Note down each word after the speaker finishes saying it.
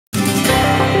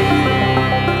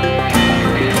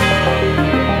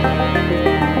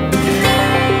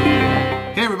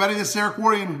everybody, this is Eric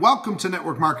Worre and welcome to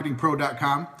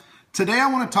NetworkMarketingPro.com. Today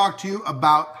I want to talk to you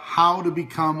about how to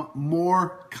become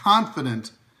more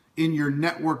confident in your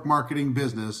network marketing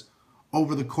business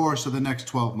over the course of the next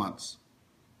 12 months.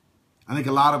 I think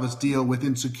a lot of us deal with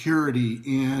insecurity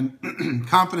and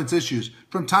confidence issues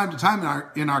from time to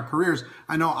time in our careers.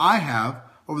 I know I have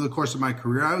over the course of my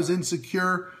career. I was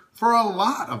insecure for a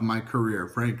lot of my career,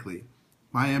 frankly.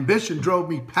 My ambition drove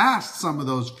me past some of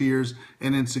those fears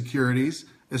and insecurities,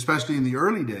 especially in the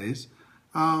early days.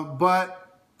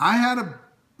 But I had a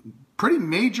pretty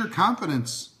major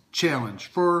confidence challenge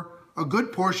for a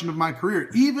good portion of my career,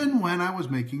 even when I was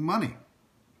making money.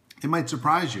 It might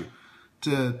surprise you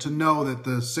to know that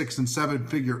the 6- and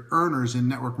 7-figure earners in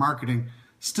network marketing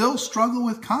still struggle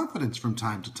with confidence from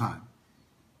time to time,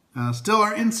 still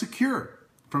are insecure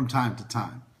from time to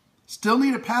time, still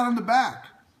need a pat on the back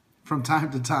from time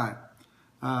to time.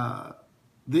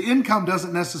 The income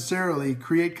doesn't necessarily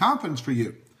create confidence for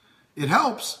you. It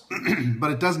helps,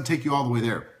 but it doesn't take you all the way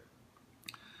there.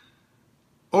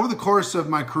 Over the course of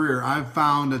my career, I've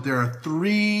found that there are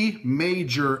 3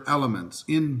 major elements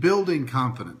in building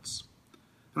confidence,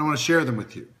 and I want to share them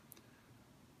with you.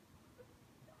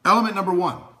 Element number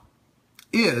 1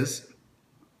 is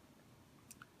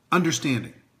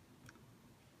understanding.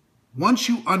 Once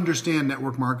you understand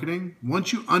network marketing,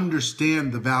 once you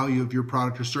understand the value of your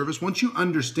product or service, once you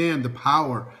understand the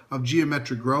power of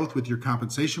geometric growth with your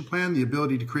compensation plan, the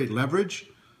ability to create leverage,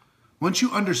 once you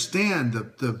understand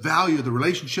the value of the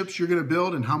relationships you're going to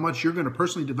build and how much you're going to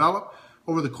personally develop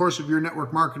over the course of your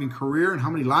network marketing career and how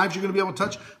many lives you're going to be able to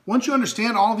touch, once you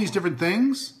understand all these different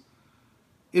things,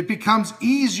 it becomes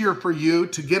easier for you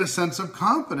to get a sense of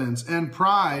confidence and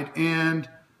pride and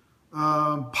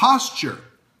posture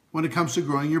when it comes to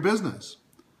growing your business.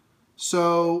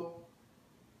 So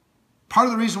part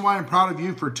of the reason why I'm proud of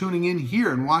you for tuning in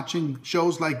here and watching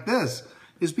shows like this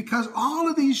is because all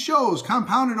of these shows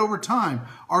compounded over time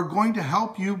are going to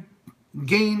help you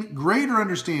gain greater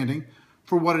understanding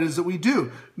for what it is that we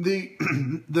do.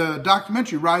 The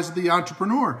documentary, Rise of the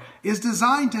Entrepreneur, is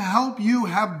designed to help you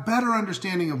have better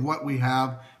understanding of what we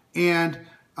have and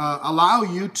allow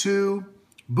you to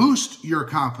boost your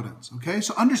confidence. Okay,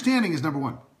 so understanding is number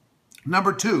 1.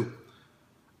 Number 2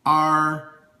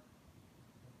 are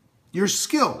your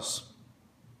skills.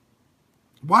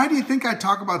 Why do you think I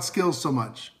talk about skills so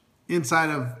much inside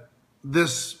of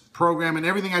this program and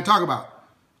everything I talk about?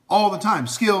 All the time.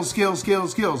 Skills, skills,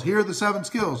 skills, skills. Here are the 7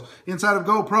 skills. Inside of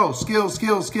GoPro, skills,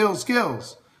 skills, skills,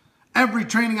 skills. Every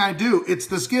training I do, it's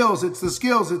the skills, it's the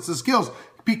skills, it's the skills.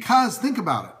 Because think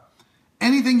about it.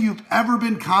 Anything you've ever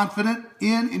been confident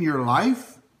in your life,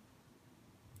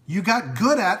 you got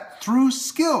good at through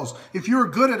skills. If you're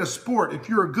good at a sport, if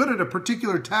you're good at a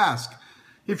particular task,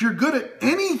 if you're good at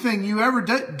anything you ever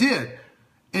did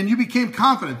and you became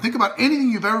confident, think about anything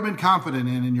you've ever been confident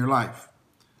in your life.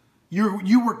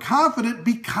 You were confident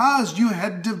because you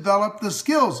had developed the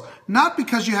skills, not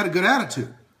because you had a good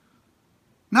attitude,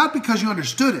 not because you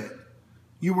understood it.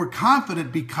 You were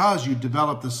confident because you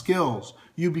developed the skills.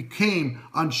 You became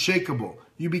unshakable.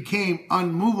 You became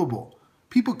unmovable.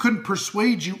 People couldn't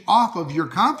persuade you off of your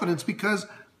confidence because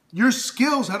your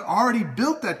skills had already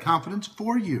built that confidence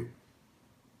for you.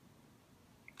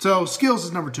 So skills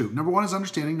is number 2. Number 1 is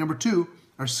understanding. Number 2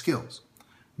 are skills.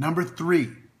 Number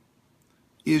 3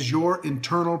 is your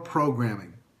internal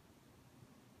programming.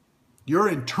 Your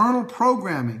internal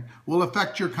programming will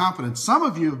affect your confidence. Some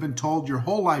of you have been told your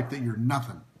whole life that you're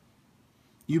nothing.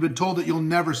 You've been told that you'll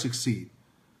never succeed.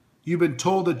 You've been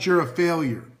told that you're a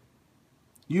failure.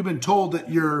 You've been told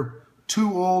that you're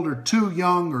too old or too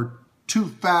young or too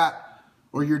fat,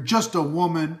 or you're just a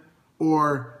woman,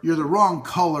 or you're the wrong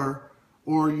color,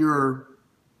 or you're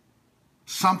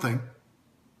something.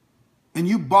 And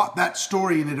you bought that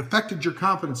story and it affected your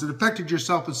confidence. It affected your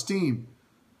self-esteem.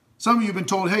 Some of you have been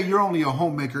told, hey, you're only a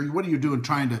homemaker. What are you doing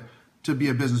trying to be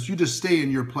a business? You just stay in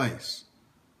your place.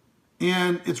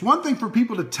 And it's one thing for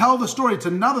people to tell the story. It's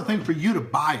another thing for you to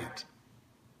buy it.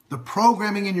 The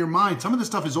programming in your mind, some of this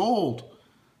stuff is old.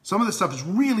 Some of this stuff is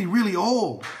really, really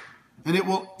old. And it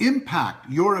will impact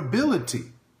your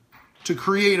ability to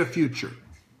create a future.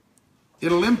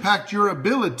 It'll impact your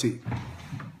ability.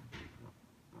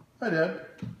 Hi, Dad.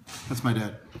 That's my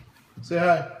dad. Say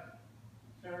hi.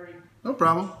 Sorry. No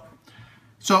problem.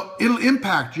 So it'll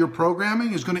impact your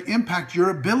programming. It's going to impact your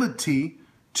ability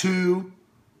to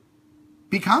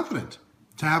be confident,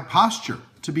 to have posture,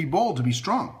 to be bold, to be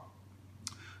strong.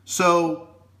 So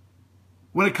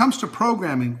when it comes to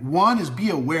programming, 1 is be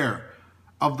aware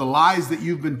of the lies that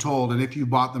you've been told and if you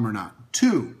bought them or not.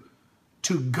 2,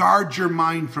 to guard your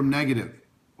mind from negative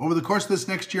Over the course of this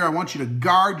next year, I want you to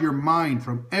guard your mind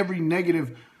from every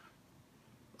negative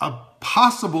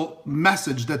possible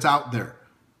message that's out there.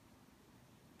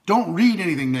 Don't read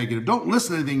anything negative. Don't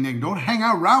listen to anything negative. Don't hang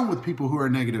around with people who are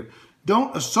negative.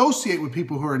 Don't associate with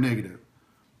people who are negative.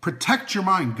 Protect your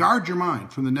mind. Guard your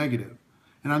mind from the negative.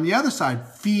 And on the other side,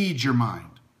 feed your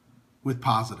mind with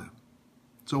positive.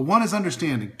 So 1 is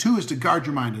understanding, 2 is to guard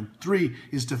your mind, and 3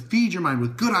 is to feed your mind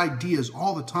with good ideas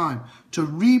all the time, to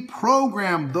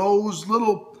reprogram those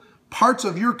little parts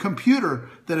of your computer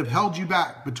that have held you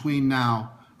back between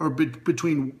now, or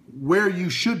between where you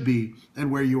should be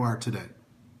and where you are today.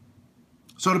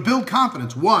 So to build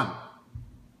confidence, 1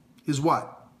 is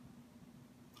what?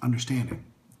 Understanding.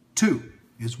 2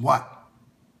 is what?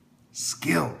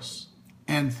 Skills.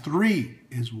 And 3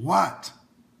 is what?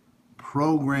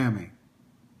 Programming.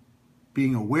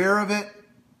 Being aware of it,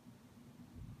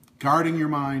 guarding your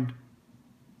mind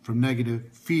from negative,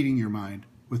 feeding your mind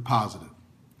with positive.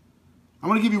 I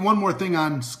want to give you one more thing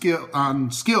on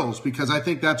skills, because I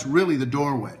think that's really the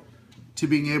doorway to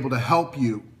being able to help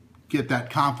you get that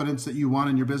confidence that you want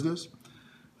in your business.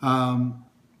 When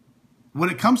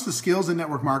it comes to skills in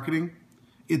network marketing,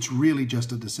 it's really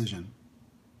just a decision.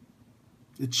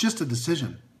 It's just a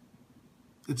decision.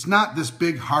 It's not this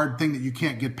big hard thing that you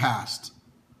can't get past.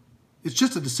 It's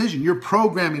just a decision. Your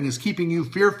programming is keeping you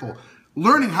fearful.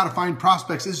 Learning how to find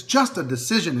prospects is just a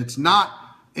decision. It's not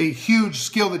a huge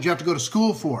skill that you have to go to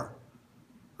school for,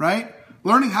 right?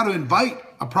 Learning how to invite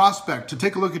a prospect to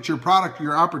take a look at your product or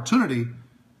your opportunity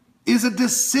is a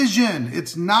decision.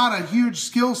 It's not a huge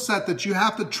skill set that you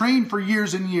have to train for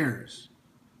years and years.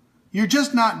 You're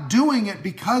just not doing it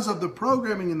because of the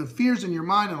programming and the fears in your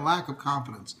mind and a lack of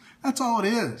confidence. That's all it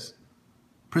is.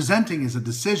 Presenting is a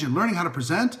decision. Learning how to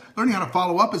present, learning how to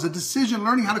follow up is a decision.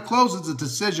 Learning how to close is a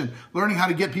decision. Learning how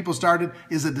to get people started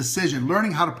is a decision.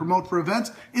 Learning how to promote for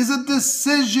events is a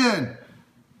decision.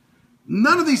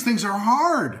 None of these things are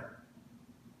hard.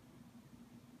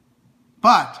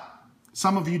 But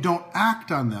some of you don't act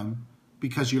on them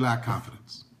because you lack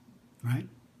confidence, right?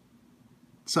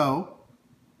 So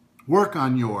work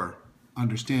on your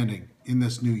understanding in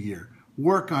this new year.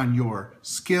 Work on your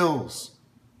skills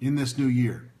in this new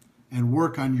year, and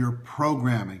work on your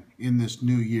programming in this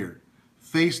new year.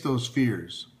 Face those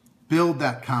fears. Build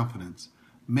that confidence.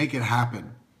 Make it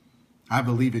happen. I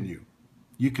believe in you.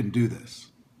 You can do this.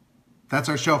 That's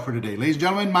our show for today. Ladies and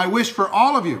gentlemen, my wish for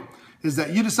all of you is that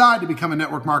you decide to become a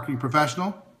network marketing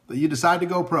professional, that you decide to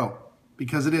go pro,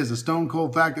 because it is a stone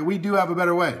cold fact that we do have a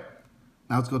better way.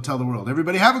 Now let's go tell the world.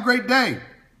 Everybody have a great day.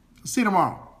 See you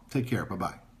tomorrow. Take care.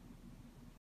 Bye-bye.